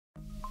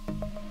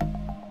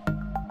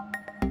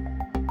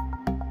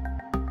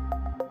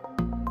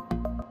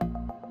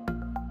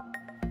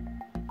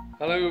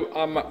Hello,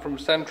 I'm Matt from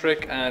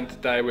Centric, and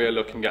today we are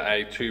looking at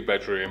a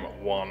 2-bedroom,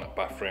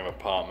 1-bathroom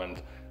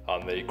apartment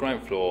on the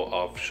ground floor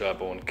of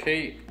Sherborne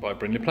Quay by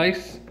Brindley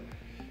Place.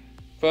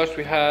 First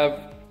we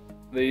have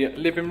the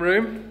living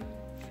room,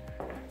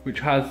 which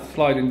has a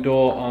sliding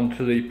door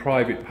onto the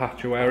private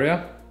patio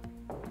area.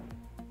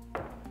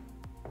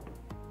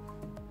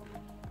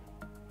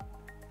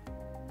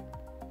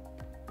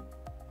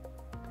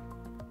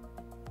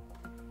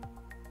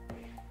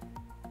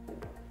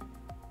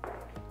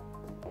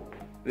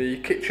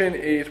 The kitchen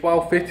is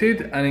well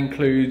fitted and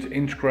includes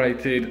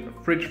integrated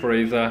fridge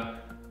freezer,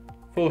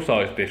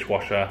 full-size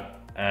dishwasher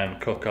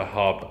and cooker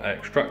hob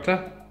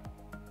extractor.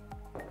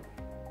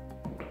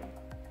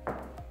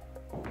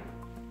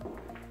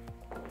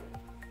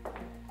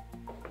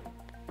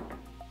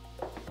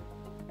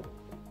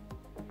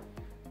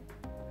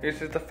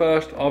 This is the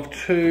first of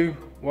 2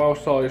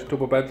 well-sized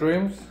double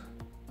bedrooms.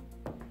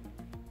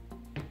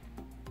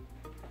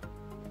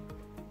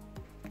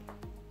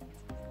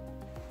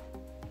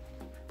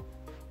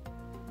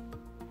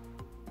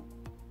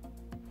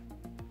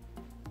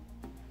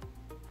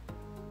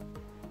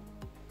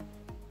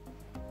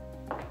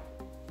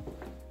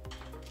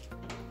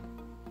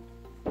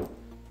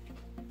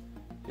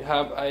 You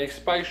have a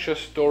spacious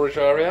storage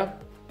area.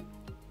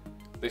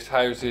 This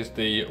houses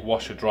the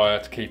washer dryer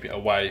to keep it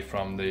away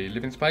from the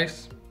living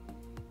space.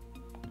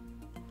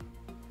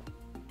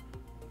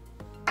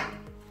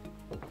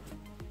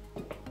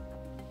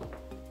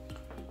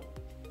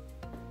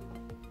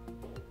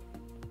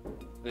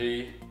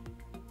 The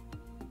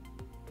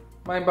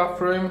main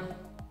bathroom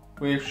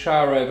with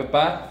shower over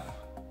bath.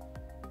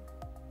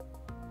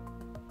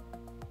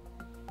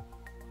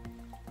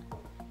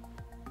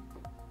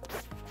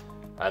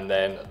 And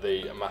then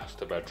the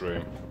master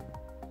bedroom.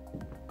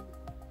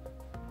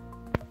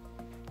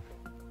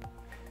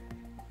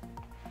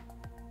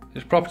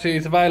 This property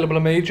is available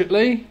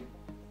immediately,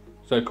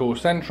 so call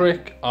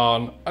Centric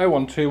on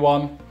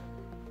 0121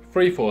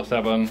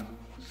 347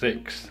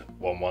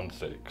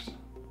 6116.